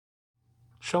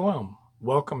Shalom.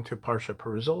 Welcome to Parsha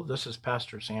Perusal. This is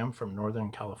Pastor Sam from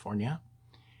Northern California.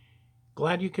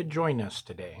 Glad you could join us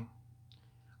today.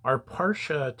 Our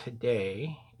Parsha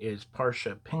today is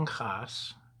Parsha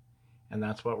Pinchas, and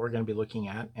that's what we're going to be looking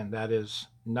at, and that is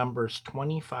Numbers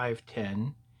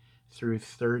 25:10 through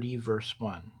 30 verse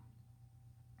 1.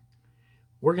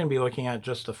 We're going to be looking at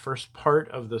just the first part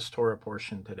of this Torah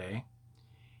portion today,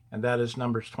 and that is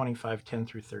Numbers 25:10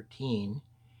 through 13.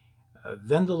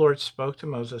 Then the Lord spoke to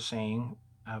Moses, saying,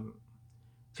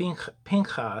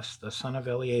 Pinchas, the son of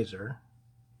Eleazar,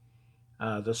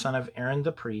 the son of Aaron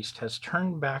the priest, has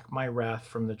turned back my wrath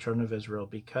from the children of Israel,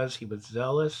 because he was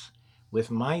zealous with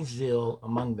my zeal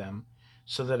among them,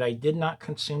 so that I did not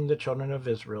consume the children of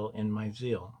Israel in my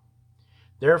zeal.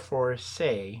 Therefore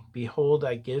say, behold,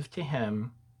 I give to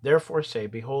him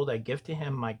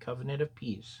my covenant of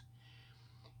peace,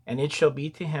 and it shall be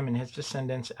to him and his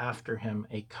descendants after him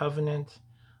a covenant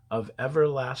of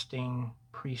everlasting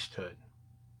priesthood,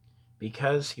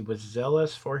 because he was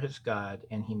zealous for his God,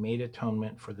 and he made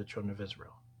atonement for the children of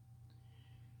Israel.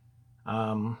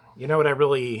 What I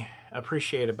really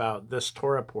appreciate about this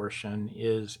Torah portion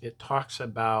is it talks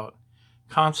about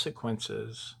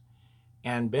consequences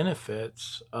and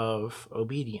benefits of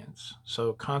obedience.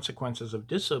 So consequences of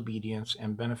disobedience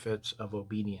and benefits of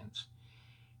obedience.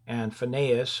 And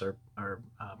Phinehas, or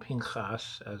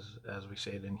Pinchas, as we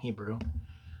say it in Hebrew,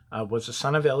 was the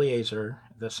son of Eleazar,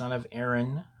 the son of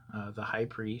Aaron, the high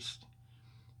priest,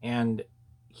 and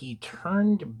he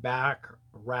turned back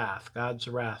God's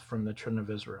wrath, from the children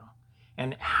of Israel.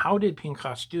 And how did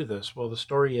Pinchas do this? Well, the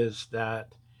story is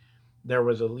that there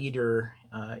was a leader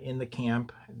in the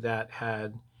camp that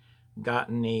had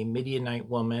gotten a Midianite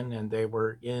woman, and they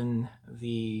were in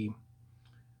the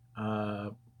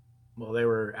they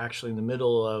were actually in the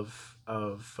middle of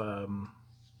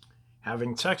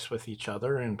having sex with each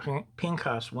other, and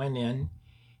Pinchas went in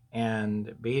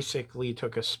and basically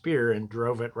took a spear and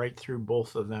drove it right through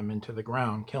both of them into the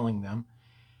ground, killing them.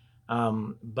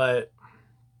 But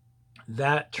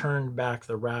that turned back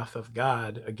the wrath of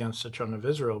God against the children of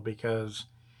Israel, because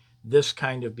this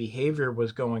kind of behavior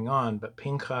was going on, but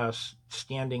Pinchas,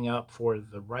 standing up for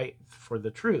the right, for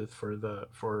the truth,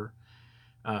 for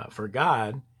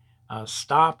God,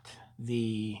 stopped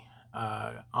the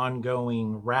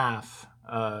ongoing wrath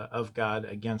of God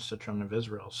against the children of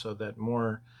Israel, so that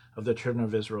more of the children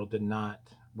of Israel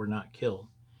were not killed.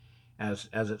 As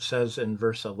it says in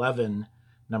verse 11,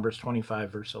 Numbers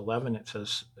 25, verse 11, it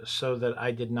says, so that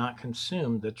I did not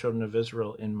consume the children of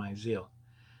Israel in my zeal.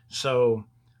 So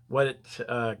what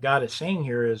God is saying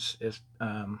here is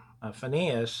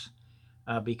Phinehas,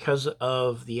 because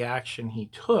of the action he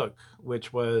took,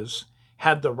 which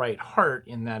had the right heart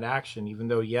in that action, even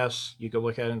though, yes, you could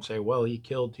look at it and say, well, he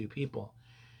killed two people.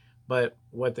 But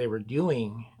what they were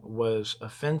doing was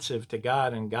offensive to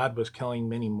God, and God was killing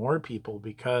many more people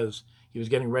because he was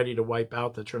getting ready to wipe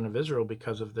out the children of Israel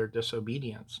because of their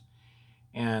disobedience.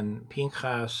 And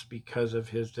Pinchas, because of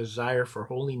his desire for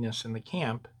holiness in the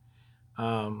camp,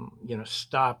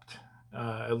 stopped,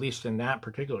 at least in that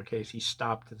particular case, he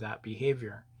stopped that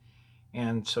behavior.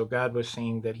 And so God was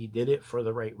saying that he did it for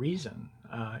the right reason,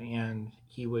 and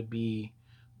he would be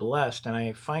blessed. And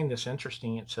I find this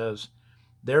interesting. It says,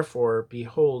 therefore,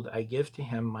 behold, I give to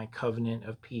him my covenant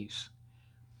of peace.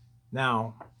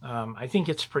 Now, I think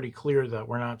it's pretty clear that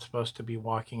we're not supposed to be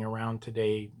walking around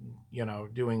today,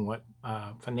 doing what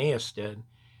Phinehas did.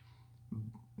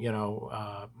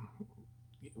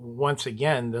 Once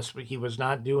again, he was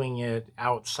not doing it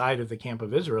outside of the camp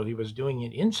of Israel. He was doing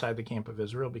it inside the camp of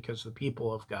Israel, because the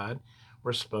people of God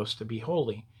were supposed to be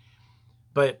holy.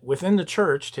 But within the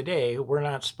church today, we're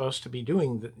not supposed to be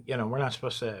doing, we're not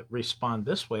supposed to respond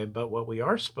this way. But what we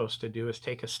are supposed to do is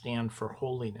take a stand for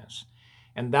holiness.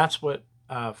 And that's what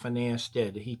Phinehas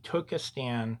did. He took a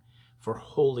stand for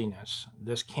holiness.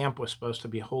 This camp was supposed to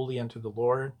be holy unto the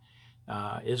Lord.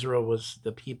 Israel was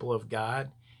the people of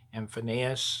God. And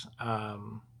Phinehas,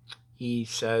 he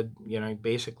said,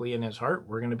 basically in his heart,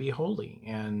 we're going to be holy.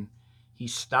 And he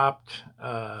stopped,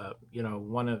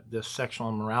 one of the sexual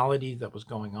immorality that was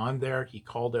going on there. He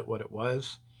called it what it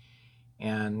was,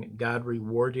 and God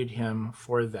rewarded him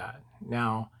for that.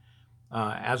 Now,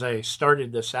 as I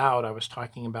started this out, I was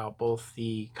talking about both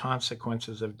the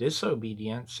consequences of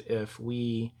disobedience. If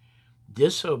we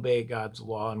disobey God's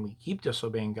law and we keep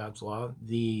disobeying God's law,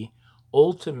 the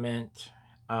ultimate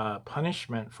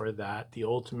punishment for that, the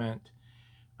ultimate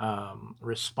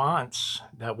response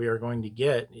that we are going to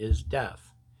get is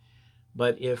death.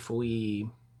 But if we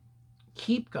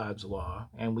keep God's law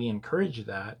and we encourage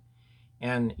that,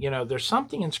 and there's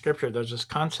something in Scripture, there's this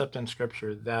concept in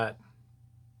Scripture that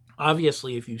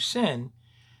Obviously, if you sin,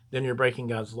 then you're breaking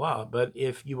God's law. But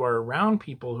if you are around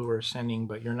people who are sinning,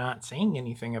 but you're not saying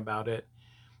anything about it,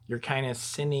 you're kind of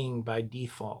sinning by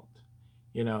default,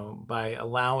 by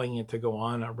allowing it to go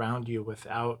on around you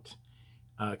without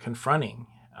confronting.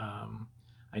 Um,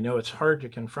 I know it's hard to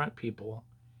confront people,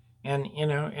 and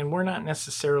we're not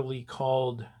necessarily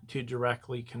called to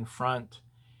directly confront,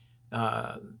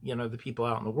 the people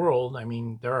out in the world. I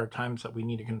mean, there are times that we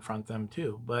need to confront them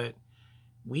too, but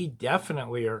we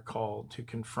definitely are called to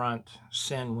confront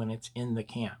sin when it's in the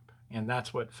camp. And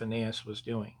that's what Phinehas was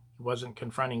doing. He wasn't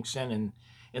confronting sin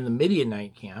in the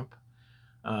Midianite camp.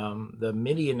 The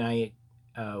Midianite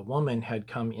woman had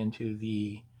come into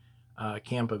the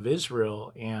camp of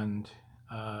Israel, and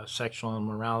sexual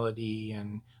immorality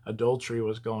and adultery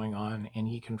was going on, and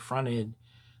he confronted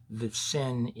the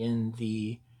sin in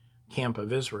the camp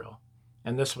of Israel.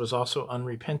 And this was also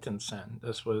unrepentant sin.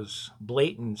 This was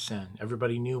blatant sin.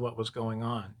 Everybody knew what was going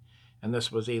on. And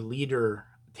this was a leader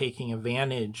taking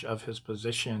advantage of his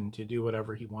position to do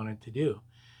whatever he wanted to do.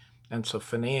 And so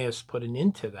Phinehas put an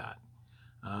end to that.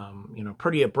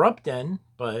 Pretty abrupt end,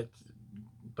 but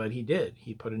he did.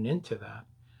 He put an end to that.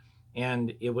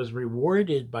 And it was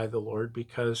rewarded by the Lord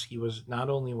because he was not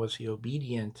only was he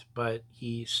obedient, but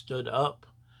he stood up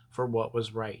for what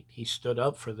was right. He stood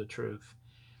up for the truth.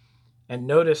 And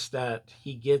notice that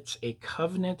he gets a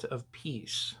covenant of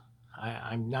peace.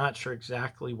 I'm not sure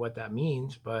exactly what that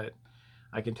means, but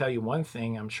I can tell you one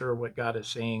thing. I'm sure what God is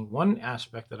saying, one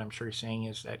aspect that I'm sure he's saying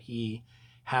is that he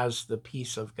has the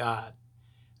peace of God.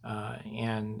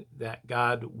 And that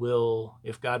God will,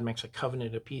 if God makes a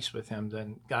covenant of peace with him,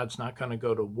 then God's not going to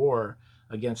go to war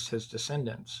against his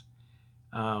descendants.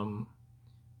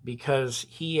 Because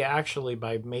he actually,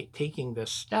 by taking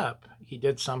this step, he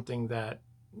did something that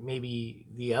maybe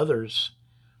the others,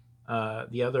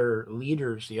 the other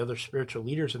leaders, the other spiritual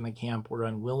leaders in the camp were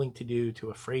unwilling to do, too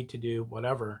afraid to do,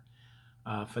 whatever.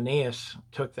 Phinehas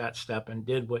took that step and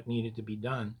did what needed to be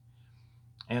done.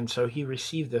 And so he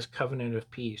received this covenant of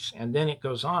peace. And then it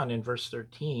goes on in verse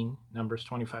 13, Numbers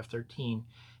 25:13,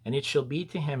 and it shall be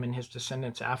to him and his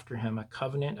descendants after him a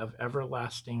covenant of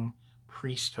everlasting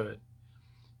priesthood,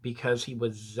 because he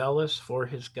was zealous for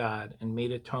his God and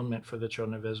made atonement for the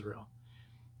children of Israel.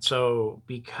 So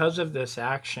because of this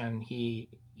action, he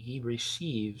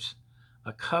receives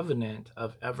a covenant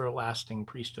of everlasting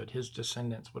priesthood. His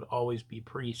descendants would always be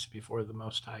priests before the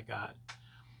Most High God.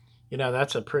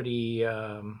 That's a pretty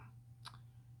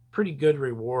good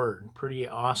reward, pretty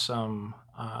awesome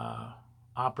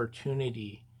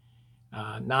opportunity,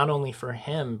 not only for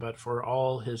him, but for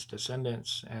all his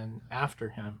descendants and after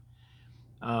him.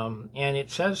 And it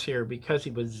says here, because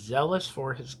he was zealous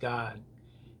for his God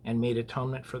and made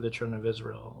atonement for the children of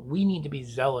Israel. We need to be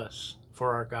zealous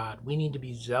for our God. We need to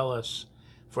be zealous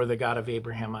for the God of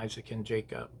Abraham, Isaac, and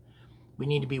Jacob. We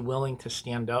need to be willing to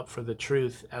stand up for the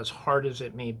truth, as hard as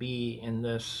it may be in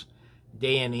this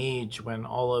day and age when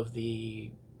all of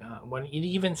the, when it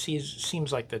even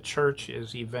seems like the church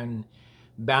is even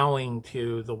bowing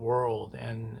to the world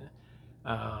and,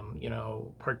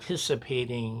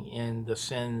 participating in the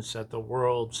sins that the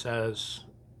world says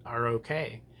are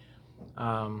okay.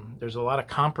 There's a lot of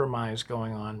compromise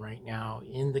going on right now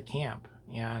in the camp.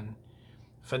 And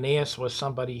Phinehas was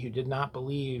somebody who did not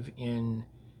believe in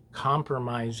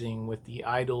compromising with the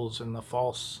idols and the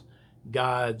false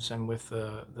gods and with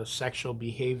the sexual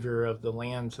behavior of the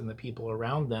lands and the people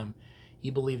around them. He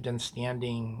believed in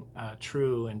standing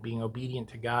true and being obedient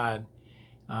to God,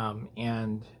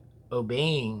 and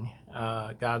obeying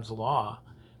God's law.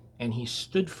 And he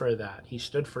stood for that. He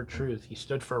stood for truth. He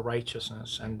stood for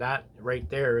righteousness. And that right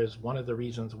there is one of the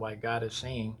reasons why God is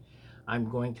saying, I'm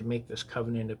going to make this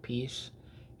covenant of peace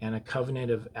and a covenant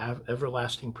of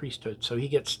everlasting priesthood. So he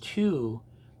gets two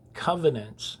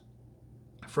covenants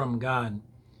from God.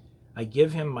 I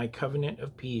give him my covenant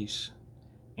of peace,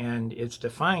 and it's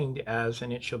defined as,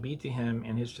 and it shall be to him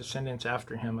and his descendants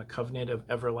after him a covenant of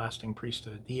everlasting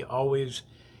priesthood. He always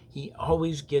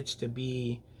gets to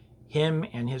be, him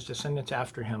and his descendants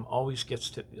after him always get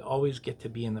to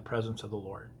be in the presence of the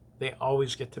Lord. They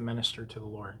always get to minister to the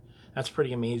Lord. That's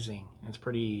pretty amazing. It's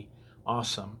pretty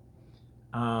awesome.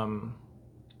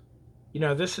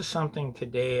 This is something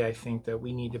today I think that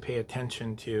we need to pay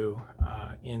attention to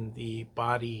in the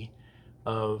body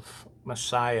of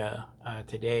Messiah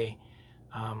today.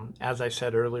 As I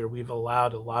said earlier, we've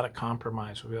allowed a lot of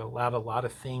compromise. We've allowed a lot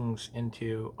of things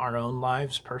into our own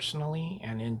lives personally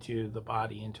and into the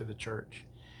body, into the church.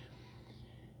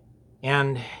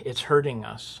 And it's hurting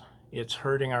us. It's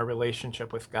hurting our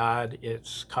relationship with God.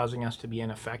 It's causing us to be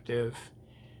ineffective.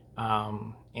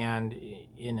 And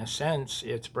in a sense,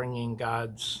 it's bringing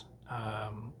God's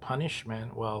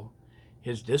punishment, well,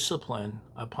 his discipline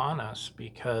upon us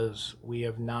because we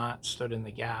have not stood in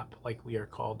the gap like we are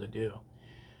called to do.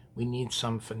 We need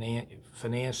some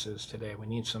Phinehas's today. We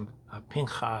need some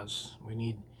Pinchas. We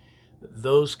need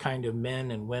those kind of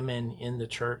men and women in the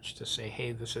church to say,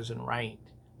 hey, this isn't right.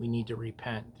 We need to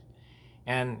repent.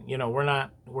 And we're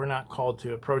not called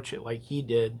to approach it like he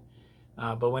did,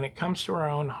 but when it comes to our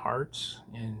own hearts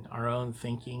and our own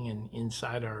thinking and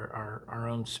inside our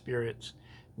own spirits,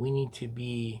 we need to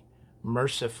be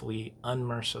mercifully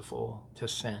unmerciful to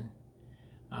sin.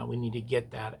 We need to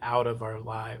get that out of our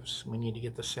lives. We need to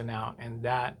get the sin out, and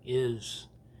that is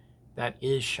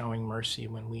showing mercy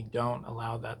when we don't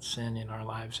allow that sin in our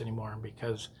lives anymore,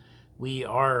 because we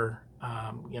are,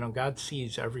 God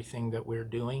sees everything that we're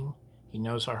doing. He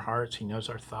knows our hearts. He knows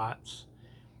our thoughts.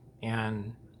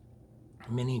 And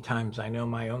many times I know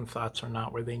my own thoughts are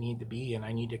not where they need to be, and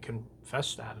I need to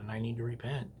confess that, and I need to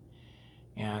repent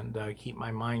and keep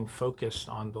my mind focused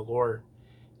on the Lord.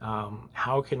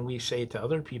 How can we say to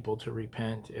other people to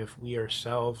repent if we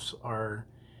ourselves are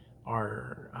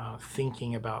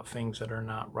thinking about things that are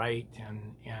not right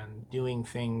and doing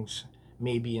things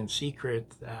maybe in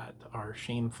secret that are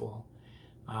shameful?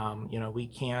 We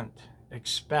can't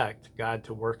expect God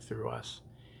to work through us.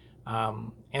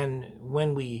 And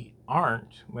when we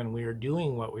aren't, when we are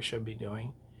doing what we should be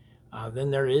doing, then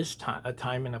there is a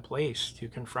time and a place to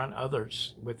confront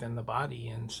others within the body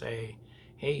and say,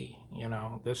 hey,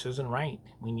 this isn't right.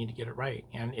 We need to get it right.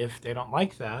 And if they don't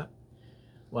like that,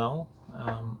 well,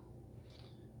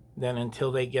 then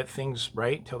until they get things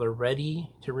right, till they're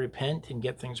ready to repent and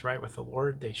get things right with the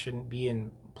Lord, they shouldn't be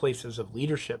in places of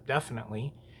leadership,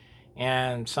 definitely.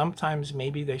 And sometimes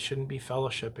maybe they shouldn't be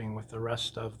fellowshipping with the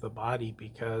rest of the body,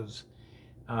 because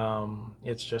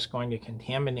it's just going to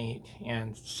contaminate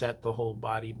and set the whole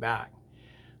body back.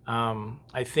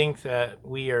 I think that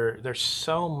there's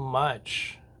so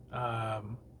much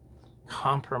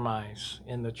compromise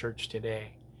in the church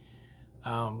today.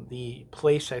 The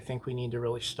place I think we need to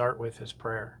really start with is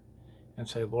prayer and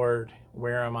say, Lord,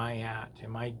 where am I at?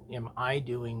 Am I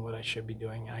doing what I should be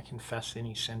doing? And I confess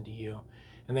any sin to you.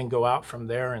 And then go out from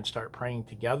there and start praying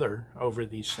together over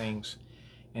these things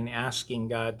and asking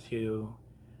God to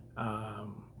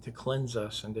cleanse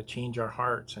us and to change our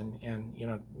hearts and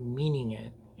meaning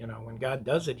it. When God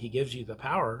does it, he gives you the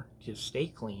power to stay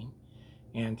clean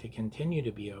and to continue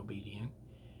to be obedient.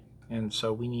 And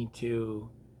so we need to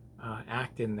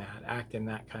act in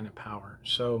that kind of power.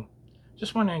 So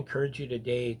just want to encourage you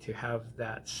today to have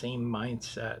that same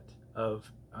mindset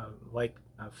of like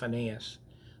Phinehas,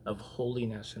 of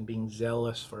holiness and being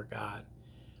zealous for God.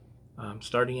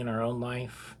 Starting in our own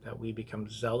life, that we become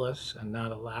zealous and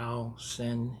not allow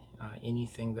sin,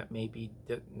 anything that may be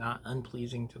not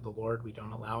unpleasing to the Lord, we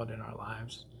don't allow it in our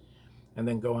lives. And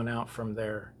then going out from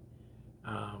there,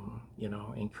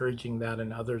 encouraging that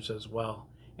in others as well,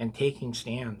 and taking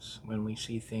stands when we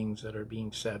see things that are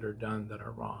being said or done that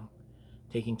are wrong,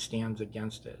 taking stands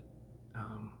against it.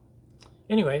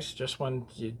 Anyways, just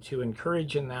wanted to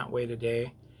encourage in that way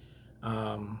today.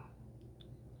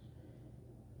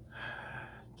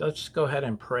 Let's go ahead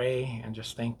and pray and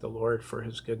just thank the Lord for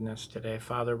his goodness today.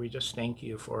 Father, we just thank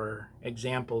you for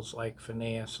examples like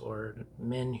Phinehas, Lord,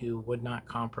 men who would not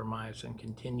compromise and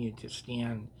continue to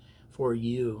stand for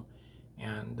you,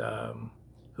 and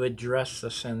who addressed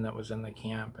the sin that was in the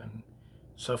camp. And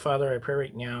so, Father, I pray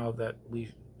right now that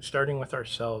we, starting with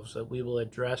ourselves, that we will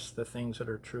address the things that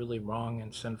are truly wrong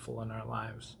and sinful in our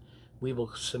lives. We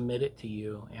will submit it to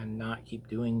you and not keep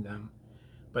doing them,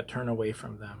 but turn away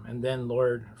from them. And then,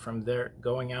 Lord, from there,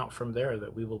 going out from there,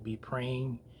 that we will be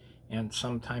praying and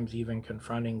sometimes even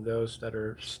confronting those that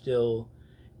are still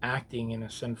acting in a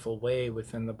sinful way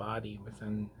within the body,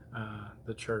 within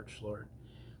the church, Lord.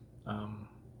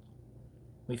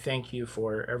 We thank you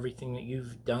for everything that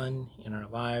you've done in our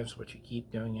lives, what you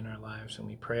keep doing in our lives, and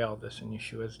we pray all this in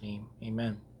Yeshua's name.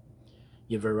 Amen.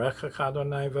 Yivarecha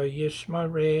Adonai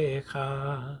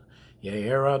v'yishmarecha.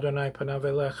 Ye'er Adonai panav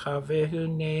elecha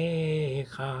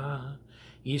v'hunecha.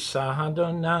 Yisa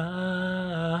Adonai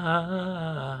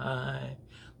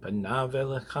panav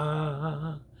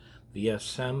elecha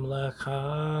v'yasem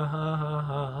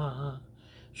lecha.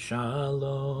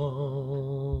 Shalom.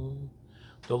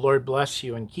 The Lord bless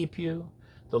you and keep you.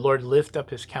 The Lord lift up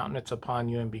his countenance upon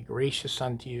you and be gracious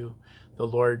unto you. The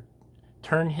Lord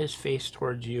turn his face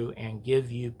towards you and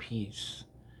give you peace.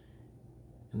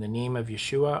 In the name of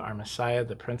Yeshua, our Messiah,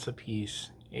 the Prince of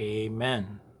Peace,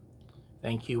 amen.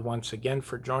 Thank you once again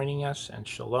for joining us, and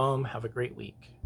shalom. Have a great week.